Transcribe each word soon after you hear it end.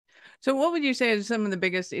So what would you say is some of the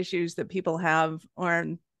biggest issues that people have, or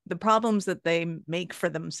the problems that they make for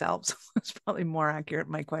themselves? That's probably more accurate,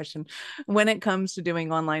 my question, when it comes to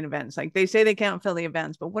doing online events. Like they say they can't fill the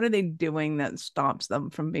events, but what are they doing that stops them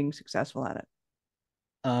from being successful at it?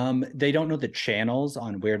 They don't know the channels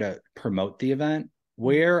on where to promote the event. Mm.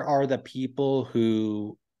 Where are the people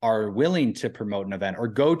who are willing to promote an event or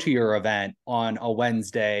go to your event on a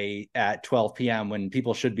Wednesday at 12 p.m. when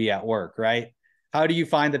people should be at work, right? How do you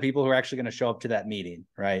find the people who are actually going to show up to that meeting,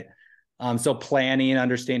 right? So planning,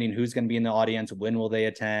 understanding who's going to be in the audience, when will they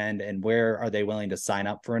attend, and where are they willing to sign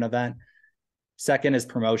up for an event. Second is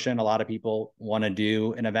promotion. A lot of people want to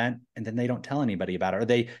do an event and then they don't tell anybody about it. Or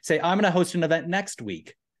they say, I'm going to host an event next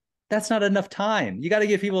week. That's not enough time. You got to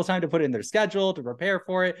give people time to put in their schedule, to prepare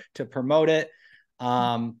for it, to promote it.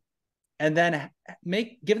 And then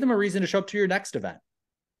give them a reason to show up to your next event.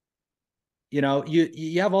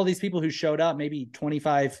 You have all these people who showed up, maybe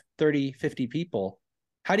 25, 30, 50 people.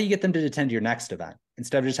 How do you get them to attend your next event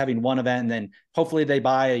instead of just having one event and then hopefully they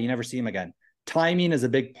buy, you never see them again? Timing is a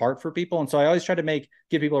big part for people. And so I always try to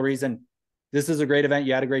give people a reason. This is a great event.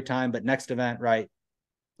 You had a great time, but next event, right?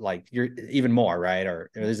 Like you're even more, right?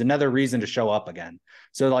 Or there's another reason to show up again.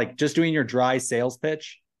 So like just doing your dry sales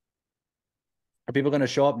pitch. Are people going to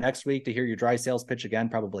show up next week to hear your dry sales pitch again?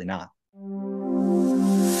 Probably not.